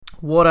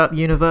What up,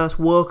 universe?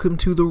 Welcome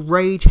to the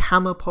Rage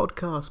Hammer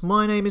podcast.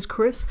 My name is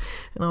Chris,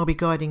 and I'll be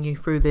guiding you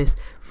through this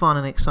fun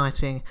and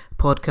exciting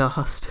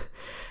podcast.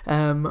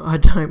 I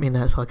don't mean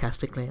that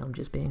sarcastically, I'm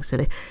just being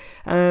silly.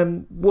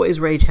 What is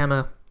Rage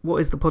Hammer? What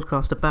is the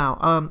podcast about?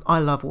 I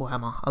love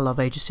Warhammer, I love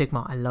Age of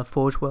Sigmar, I love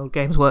Forge World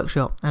Games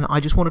Workshop, and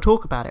I just want to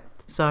talk about it.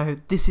 So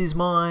this is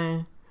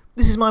my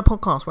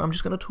podcast where I'm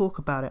just going to talk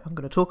about it. I'm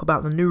going to talk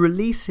about the new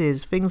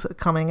releases, things that are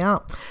coming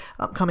out,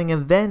 upcoming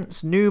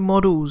events, new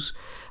models,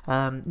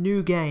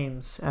 new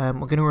games. We're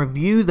going to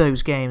review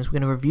those games. We're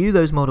going to review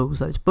those models,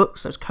 those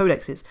books, those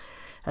codexes.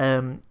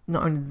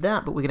 Not only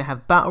that, but we're going to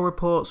have battle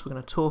reports. We're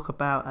going to talk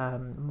about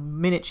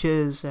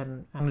miniatures,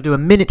 and I'm going to do a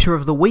miniature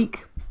of the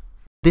week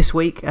this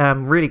week.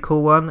 Really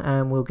cool one,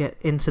 and we'll get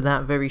into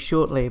that very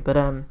shortly. But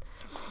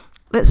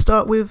let's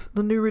start with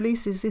the new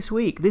releases this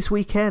week. This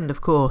weekend,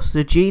 of course,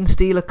 the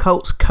Genestealer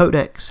Cults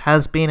Codex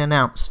has been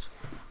announced.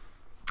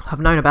 I've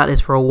known about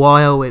this for a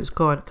while. It was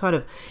kind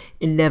of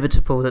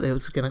inevitable that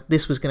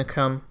this was going to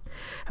come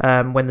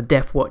when the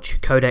Death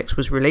Watch Codex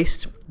was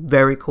released.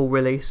 Very cool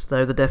release,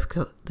 though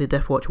the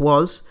Death Watch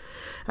was.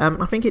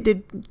 I think it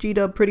did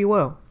G-Dub pretty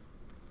well.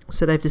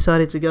 So they've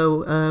decided to go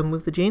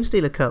with the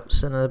Genestealer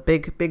Cults, and a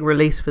big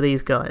release for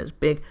these guys.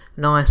 Big,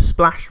 nice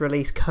splash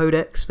release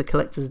codex, the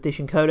collector's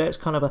edition codex,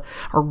 kind of a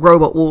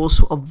Robot Wars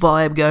sort of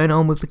vibe going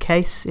on with the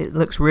case. It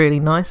looks really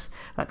nice.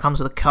 That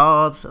comes with the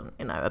cards,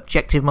 and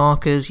objective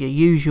markers, your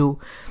usual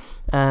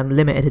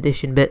limited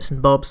edition bits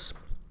and bobs,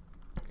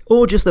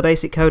 or just the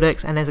basic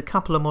codex. And there's a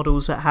couple of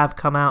models that have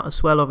come out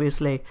as well,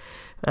 obviously,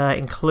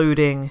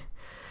 including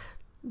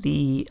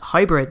the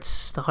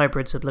hybrids. The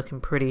hybrids are looking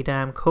pretty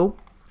damn cool.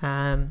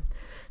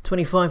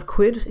 25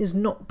 quid is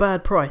not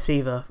bad price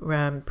either.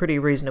 Pretty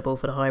reasonable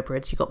for the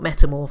hybrids. You've got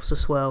metamorphs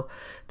as well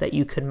that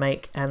you can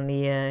make, and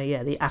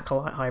the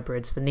acolyte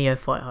hybrids, the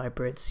neophyte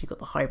hybrids. You've got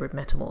the hybrid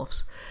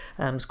metamorphs.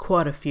 There's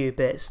quite a few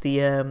bits.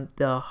 The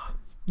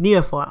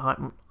neophyte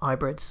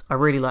hybrids I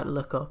really like the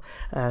look of.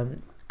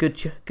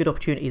 Good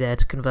opportunity there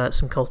to convert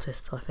some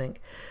cultists, I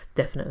think,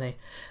 definitely.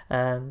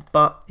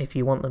 But if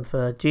you want them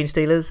for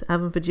Genestealers,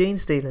 have them for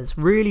Genestealers.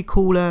 Really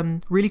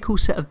cool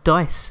set of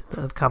dice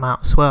that have come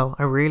out as well.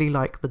 I really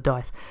like the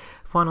dice.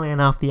 Funnily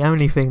enough, the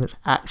only thing that's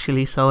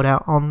actually sold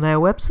out on their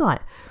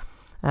website.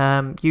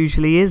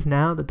 Usually is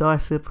now. The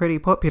dice are pretty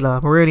popular.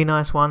 Really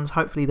nice ones.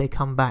 Hopefully they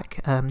come back.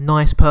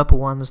 Nice purple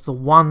ones. The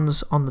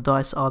ones on the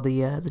dice are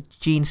the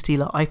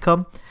Genestealer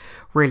icon.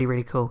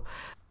 Really cool.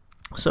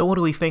 So what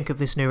do we think of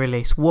this new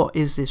release? What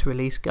is this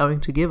release going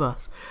to give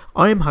us?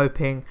 I'm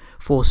hoping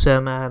for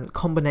some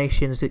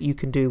combinations that you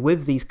can do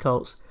with these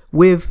cults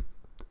with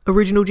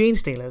original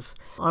Genestealers.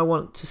 I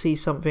want to see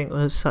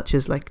something such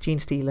as like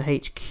Genestealer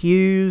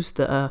HQs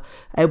that are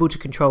able to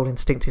control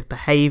instinctive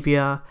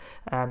behaviour,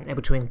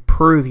 able to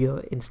improve your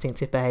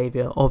instinctive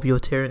behaviour of your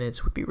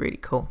Tyranids would be really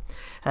cool.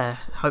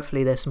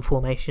 Hopefully there's some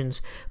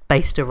formations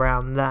based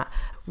around that.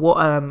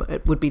 What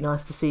it would be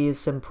nice to see is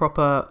some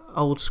proper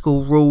old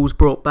school rules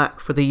brought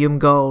back for the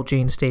Yumgal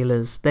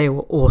Genestealers. They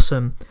were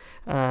awesome,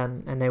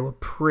 and they were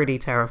pretty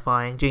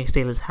terrifying.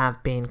 Genestealers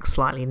have been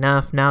slightly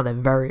nerfed now. They're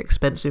very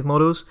expensive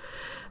models,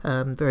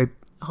 very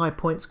high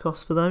points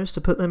cost for those to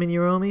put them in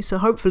your army. So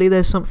hopefully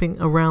there's something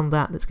around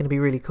that's going to be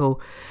really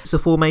cool. It's the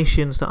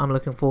formations that I'm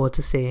looking forward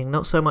to seeing.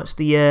 Not so much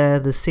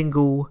the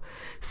single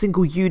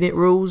unit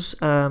rules.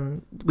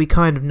 We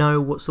kind of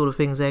know what sort of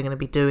things they're going to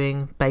be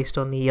doing based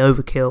on the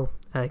Overkill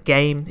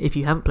game. If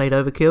you haven't played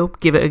Overkill,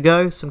 give it a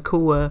go. Some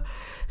cool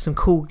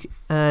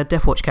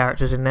Death Watch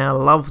characters in there. I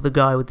love the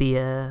guy with the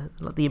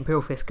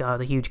Imperial Fist guy,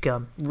 the huge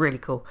gun, really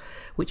cool,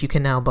 which you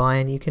can now buy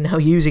and you can now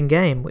use in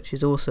game, which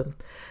is awesome.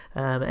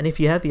 And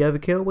if you have the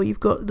Overkill, well, you've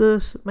got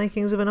the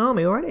makings of an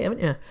army already, haven't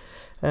you?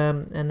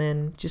 And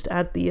then just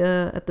add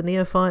the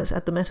neophytes,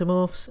 add the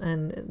metamorphs,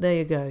 and there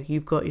you go.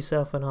 You've got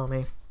yourself an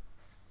army.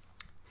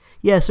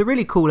 Yeah, so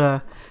really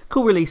cool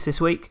release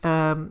this week,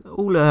 all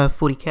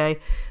 40k.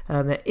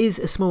 There is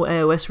a small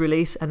AOS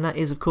release, and that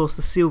is, of course,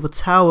 the Silver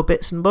Tower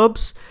bits and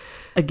bobs.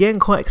 Again,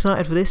 quite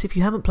excited for this. If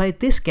you haven't played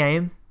this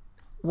game,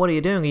 what are you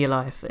doing with your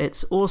life?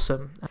 It's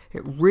awesome.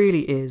 It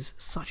really is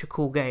such a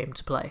cool game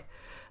to play.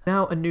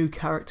 Now a new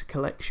character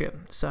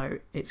collection, so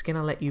it's going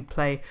to let you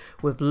play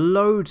with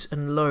loads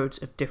and loads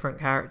of different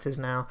characters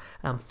now.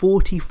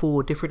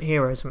 44 different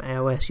heroes from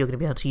AOS you're going to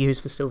be able to use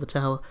for Silver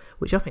Tower,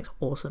 which I think is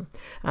awesome.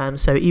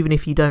 So even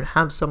if you don't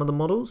have some of the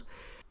models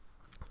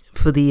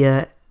for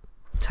the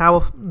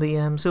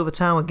Silver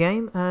Tower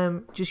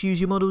game, just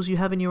use your models you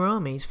have in your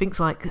armies. Things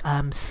like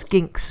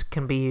Skinks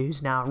can be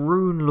used now,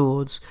 Rune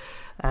Lords,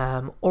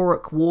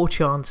 Auric War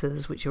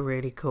Chanters, which are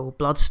really cool,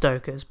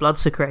 Bloodstokers,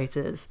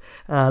 Bloodsecrators,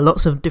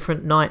 lots of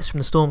different knights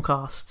from the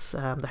Stormcasts,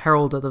 the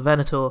Herald of the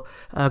Venator,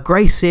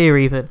 Grey Seer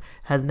even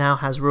now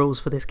has rules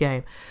for this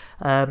game,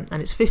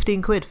 and it's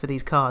 15 quid for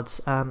these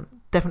cards.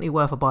 Definitely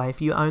worth a buy.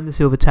 If you own the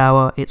Silver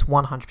Tower, it's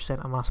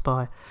 100% a must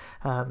buy,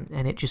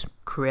 and it just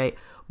create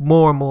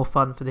more and more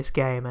fun for this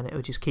game, and it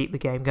would just keep the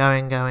game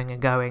going, and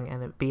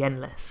it would be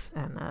endless.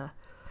 And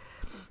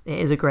it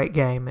is a great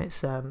game.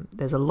 It's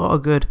there's a lot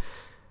of good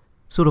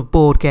sort of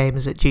board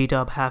games that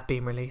G-Dub have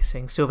been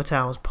releasing. Silver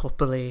Tower is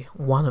probably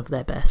one of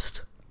their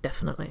best,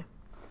 definitely.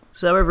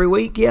 So every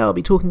week, I'll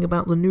be talking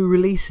about the new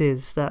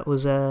releases. That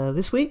was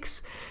this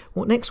week's.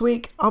 Next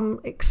week,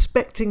 I'm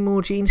expecting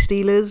more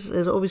Genestealers.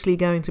 There's obviously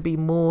going to be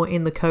more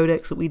in the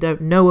codex that we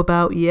don't know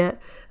about yet.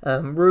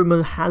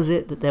 Rumour has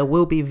it that there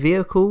will be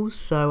vehicles,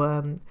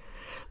 so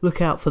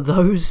look out for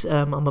those.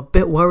 I'm a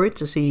bit worried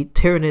to see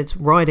Tyranids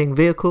riding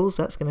vehicles.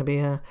 That's going to be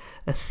a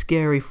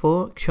scary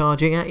fork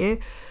charging at you.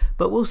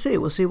 But we'll see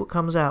what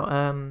comes out.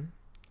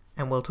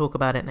 And we'll talk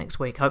about it next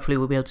week. Hopefully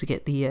we'll be able to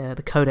get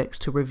the codex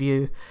to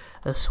review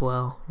as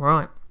well.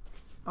 Right.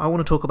 I want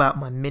to talk about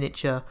my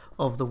miniature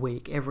of the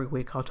week. Every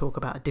week I'll talk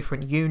about a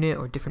different unit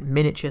or a different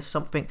miniature,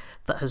 something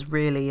that has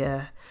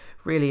really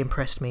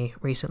impressed me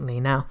recently.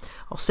 Now,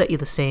 I'll set you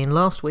the scene.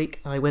 Last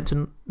week I went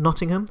to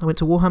Nottingham. I went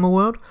to Warhammer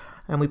World,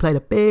 and we played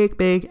a big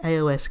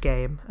AOS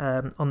game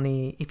on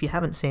the, if you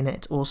haven't seen it,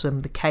 it's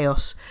awesome, the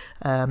Chaos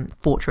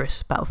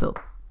Fortress Battlefield.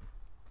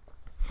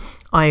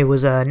 I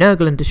was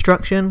Nurgle and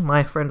Destruction,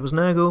 my friend was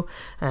Nurgle,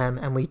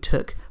 and we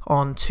took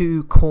on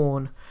 2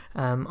 Khorne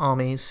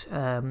armies,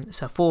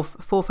 so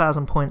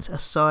 4,000 points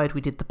aside.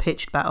 We did the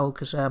pitched battle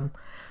because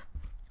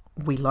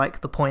we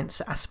like the points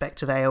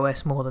aspect of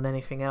AOS more than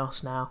anything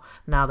else now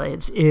that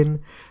it's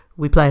in.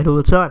 We play it all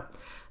the time.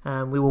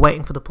 We were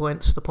waiting for the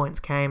points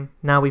came,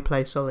 now we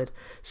play solid.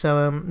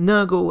 So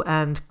Nurgle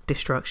and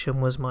Destruction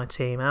was my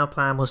team. Our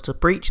plan was to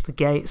breach the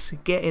gates,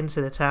 get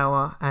into the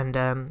tower, and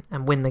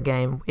win the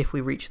game if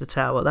we reach the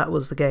tower. That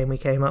was the game we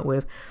came up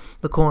with.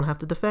 The Khorne have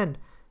to defend.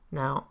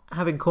 Now,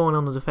 having Khorne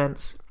on the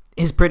defense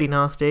is pretty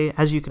nasty.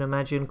 As you can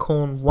imagine,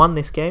 Khorne won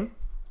this game.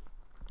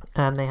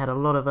 They had a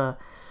lot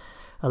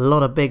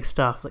of big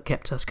stuff that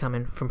kept us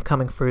coming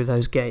through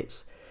those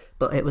gates.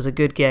 But it was a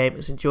good game,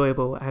 it's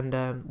enjoyable, and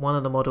one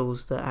of the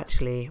models that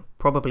actually,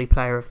 probably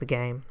player of the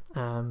game,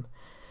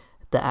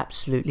 that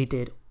absolutely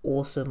did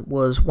awesome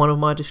was one of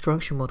my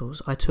destruction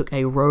models. I took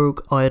a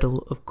Rogue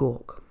Idol of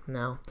Gork.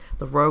 Now,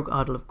 the Rogue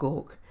Idol of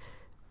Gork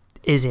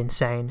is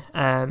insane.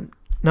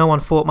 No one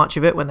thought much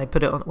of it when I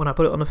put it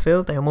on the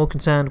field. They were more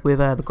concerned with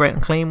the Great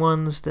and Clean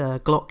ones.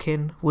 The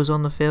Glotkin was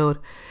on the field,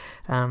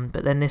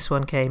 but then this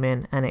one came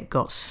in and it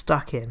got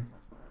stuck in.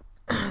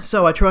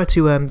 So I tried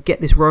to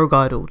get this Rogue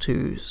Idol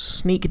to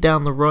sneak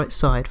down the right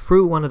side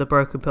through one of the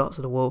broken parts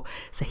of the wall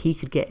so he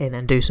could get in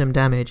and do some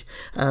damage.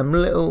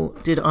 Little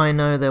did I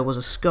know there was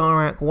a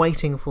Skarak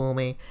waiting for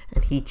me,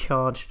 and he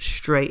charged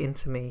straight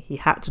into me. He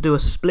had to do a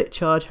split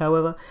charge,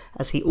 however,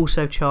 as he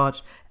also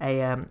charged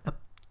a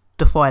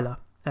Defiler.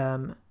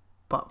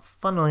 But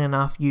funnily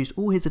enough, used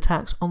all his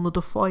attacks on the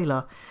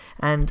Defiler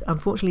and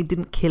unfortunately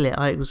didn't kill it.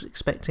 I was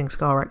expecting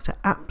Skarak to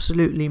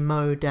absolutely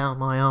mow down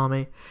my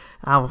army,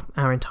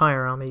 our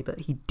entire army, but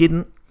he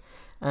didn't.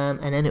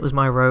 And then it was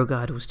my Rogue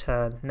Idol's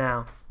turn.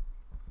 Now,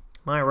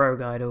 my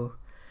Rogue Idol,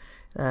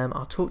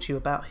 I'll talk to you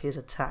about his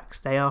attacks.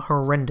 They are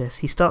horrendous.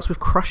 He starts with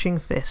Crushing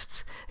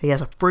Fists. He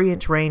has a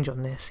 3-inch range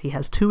on this. He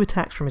has 2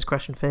 attacks from his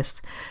Crushing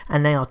Fists,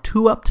 and they are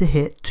 2 up to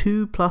hit,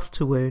 2 plus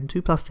to wound,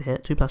 2 plus to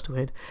hit, 2 plus to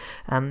wound,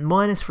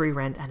 minus 3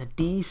 rend, and a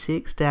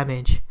d6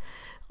 damage.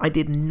 I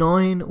did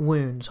 9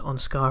 wounds on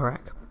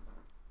Skarak.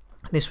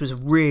 This was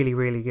really,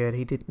 really good.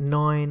 He did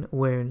 9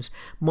 wounds,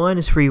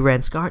 minus 3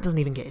 rend. Skarak doesn't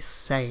even get his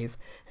save,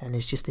 and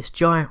it's just this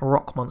giant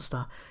rock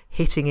monster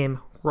hitting him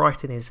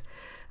right in his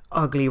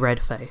ugly red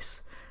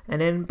face.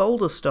 And then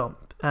Boulder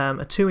Stomp,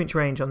 a 2-inch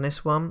range on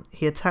this one.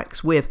 He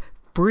attacks with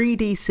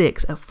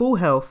 3d6 at full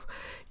health.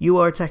 You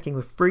are attacking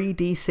with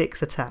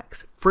 3d6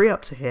 attacks, 3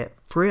 up to hit,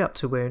 3 up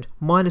to wound,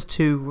 minus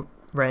 2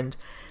 rend,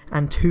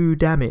 and 2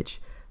 damage.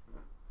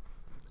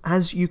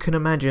 As you can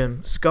imagine,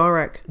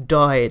 Skarak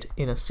died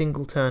in a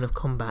single turn of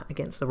combat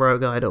against the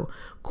Rogue Idol.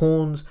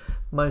 Khorne's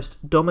most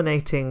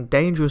dominating,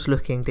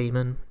 dangerous-looking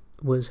demon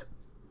was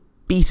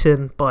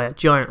beaten by a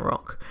giant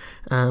rock,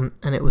 and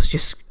it was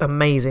just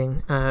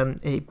amazing.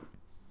 He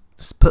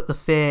put the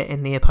fear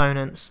in the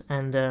opponents,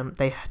 and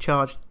they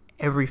charged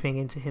everything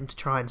into him to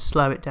try and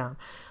slow it down.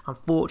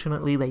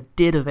 Unfortunately, they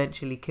did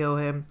eventually kill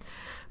him,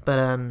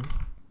 but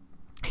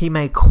he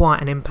made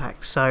quite an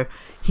impact. So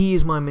he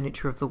is my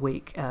miniature of the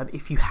week.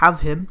 If you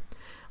have him,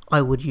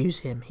 I would use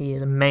him. He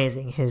is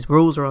amazing. His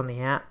rules are on the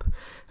app,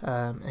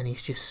 and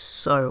he's just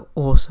so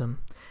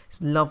awesome. It's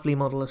a lovely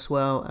model as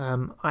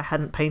well. I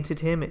hadn't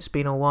painted him. It's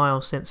been a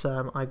while since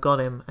I got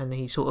him, and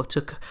he sort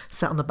of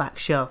sat on the back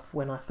shelf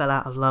when I fell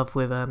out of love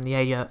with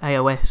the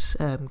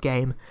AOS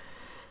game.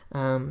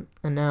 And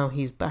now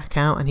he's back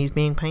out and he's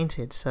being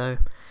painted, so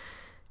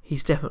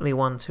he's definitely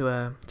one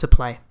to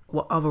play.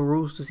 What other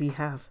rules does he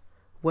have?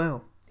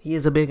 Well, he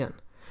is a big un.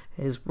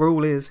 His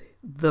rule is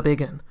the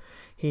big un.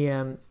 He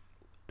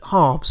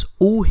halves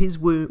all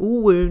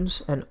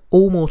wounds, and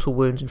all mortal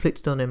wounds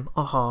inflicted on him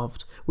are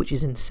halved, which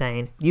is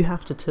insane. You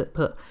have to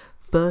put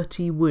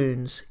 30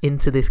 wounds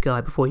into this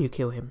guy before you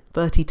kill him.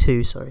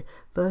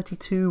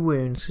 32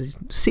 wounds.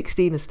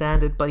 16 is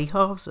standard, but he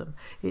halves them.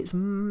 It's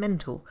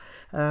mental.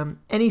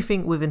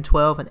 Anything within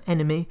 12, an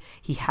enemy,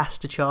 he has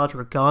to charge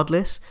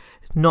regardless.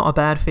 It's not a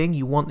bad thing.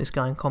 You want this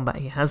guy in combat.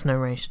 He has no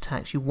ranged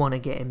attacks. You want to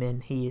get him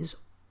in. He is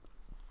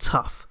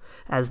tough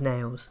as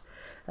nails.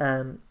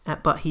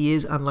 But he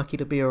is unlucky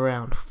to be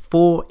around.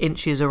 4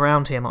 inches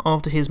around him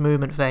after his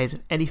movement phase,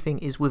 if anything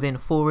is within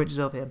 4 inches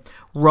of him,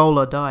 roll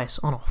a dice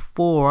on a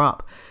 4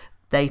 up,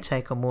 they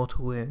take a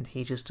mortal wound.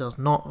 He just does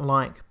not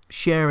like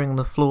sharing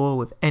the floor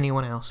with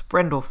anyone else,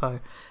 friend or foe,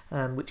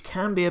 which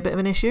can be a bit of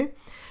an issue.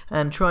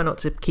 Try not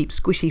to keep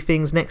squishy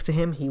things next to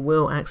him. He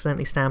will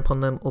accidentally stamp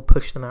on them or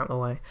push them out of the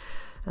way.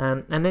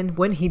 And then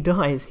when he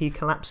dies, he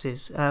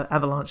collapses.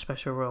 Avalanche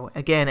special roll.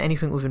 Again,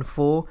 anything within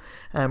 4,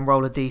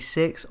 roll a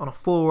d6. On a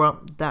 4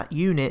 up, that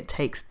unit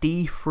takes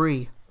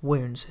d3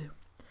 wounds.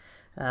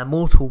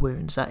 Mortal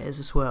wounds, that is,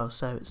 as well.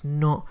 So it's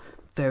not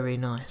very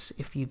nice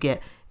if you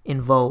get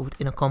involved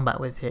in a combat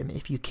with him.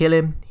 If you kill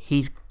him,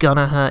 he's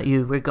gonna hurt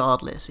you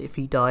regardless if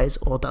he dies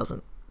or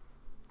doesn't.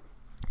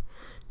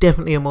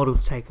 Definitely a model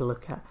to take a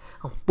look at.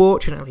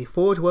 Unfortunately,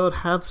 Forge World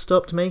have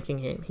stopped making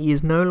him. He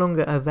is no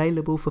longer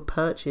available for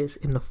purchase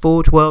in the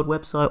Forge World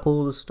website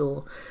or the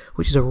store,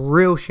 which is a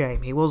real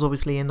shame. He was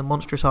obviously in the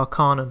Monstrous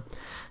Arcanum,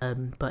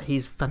 but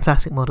he's a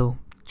fantastic model.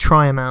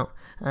 Try him out.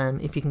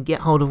 If you can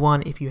get hold of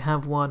one, if you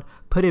have one,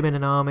 put him in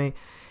an army.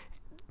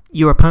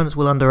 Your opponents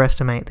will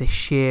underestimate the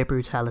sheer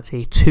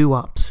brutality. 2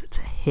 ups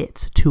to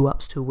hit, 2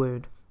 ups to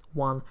wound,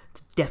 1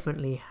 to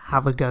definitely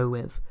have a go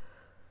with.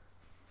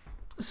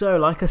 So,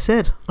 like I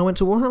said, I went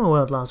to Warhammer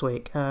World last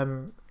week.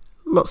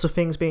 Lots of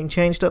things being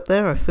changed up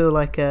there. I feel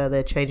like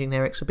they're changing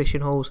their exhibition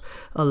halls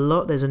a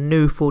lot. There's a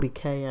new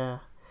 40k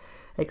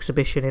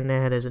exhibition in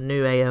there. There's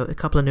a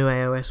couple of new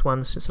AOS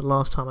ones since the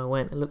last time I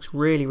went. It looks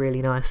really,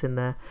 really nice in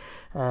there.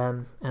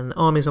 And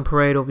Armies on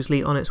Parade,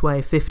 obviously, on its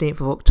way, 15th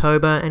of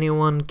October.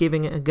 Anyone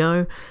giving it a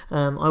go?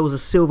 I was a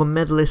silver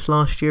medalist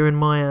last year in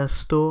my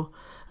store.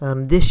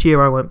 This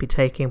year I won't be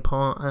taking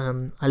part.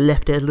 I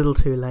left it a little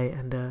too late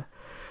and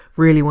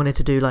really wanted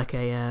to do like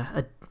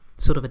a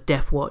sort of a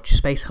Death Watch,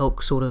 Space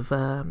Hulk sort of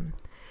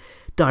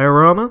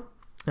diorama.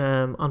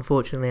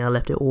 Unfortunately, I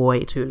left it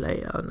way too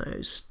late. I know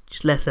it's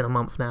just less than a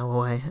month now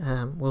away.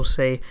 We'll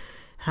see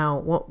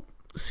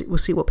we'll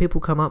see what people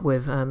come up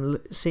with.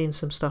 Seen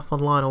some stuff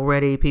online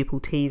already.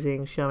 People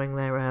teasing, showing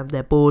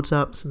their boards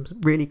up. Some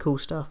really cool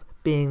stuff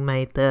being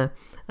made there.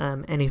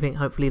 Anything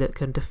hopefully that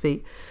can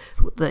defeat,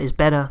 that is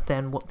better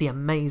than what the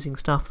amazing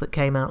stuff that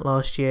came out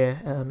last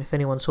year. If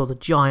anyone saw the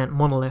giant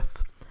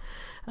monolith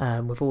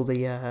with all the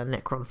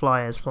Necron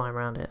flyers flying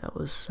around it, that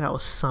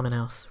was something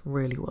else.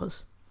 Really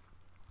was.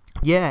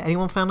 Yeah,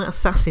 anyone found that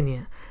assassin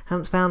yet?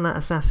 Haven't found that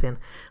assassin.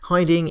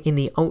 Hiding in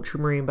the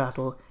Ultramarine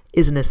battle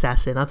is an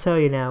assassin. I'll tell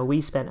you now,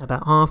 we spent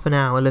about half an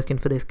hour looking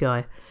for this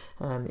guy.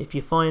 If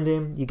you find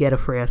him, you get a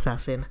free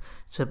assassin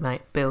to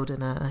build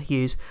and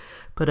use.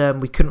 But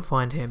we couldn't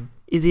find him.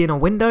 Is he in a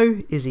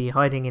window? Is he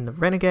hiding in the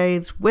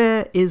Renegades?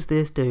 Where is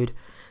this dude?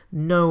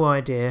 No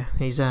idea.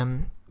 He's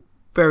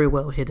very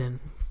well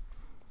hidden.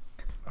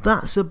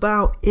 That's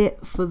about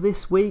it for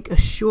this week. A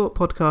short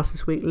podcast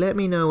this week. Let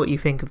me know what you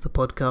think of the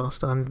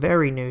podcast. I'm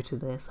very new to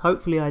this.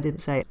 Hopefully I didn't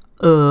say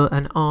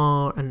and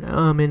R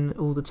and in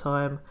all the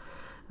time.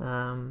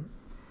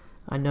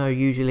 I know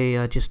usually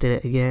I just did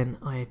it again.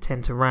 I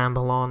tend to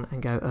ramble on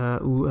and go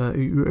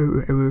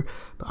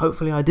but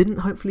hopefully I didn't.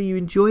 Hopefully you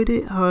enjoyed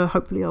it.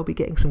 Hopefully I'll be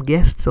getting some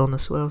guests on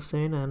as well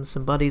soon.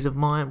 Some buddies of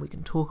mine. We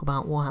can talk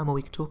about Warhammer.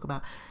 We can talk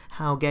about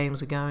how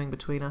games are going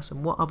between us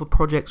and what other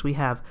projects we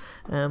have.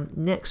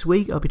 Next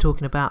week I'll be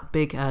talking about a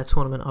big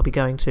tournament I'll be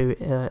going to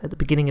at the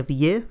beginning of the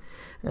year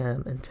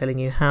and telling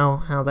you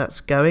how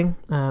that's going.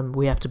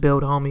 We have to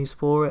build armies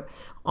for it.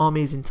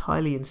 Armies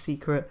entirely in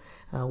secret.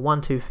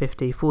 1,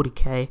 250,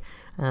 40k.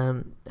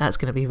 That's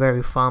going to be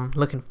very fun.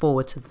 Looking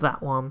forward to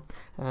that one.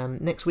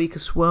 Next week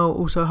as well.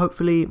 Also,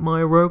 hopefully,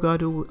 my Rogue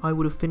Idol I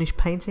would have finished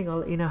painting. I'll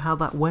let you know how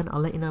that went. I'll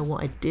let you know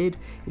what I did.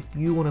 If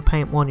you want to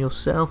paint one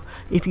yourself,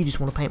 if you just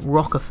want to paint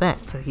rock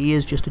effect, so he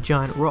is just a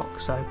giant rock.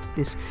 So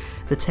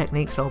the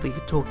techniques I'll be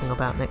talking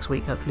about next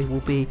week hopefully will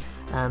be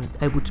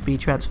able to be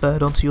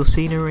transferred onto your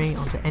scenery,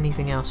 onto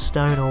anything else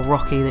stone or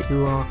rocky that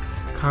you are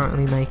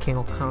currently making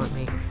or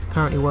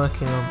currently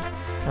working on.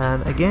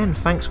 Again,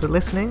 thanks for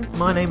listening.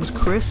 My name is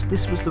Chris.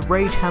 This was the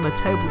Rage Hammer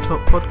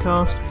Tabletop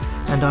Podcast,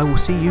 and I will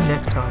see you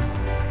next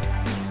time.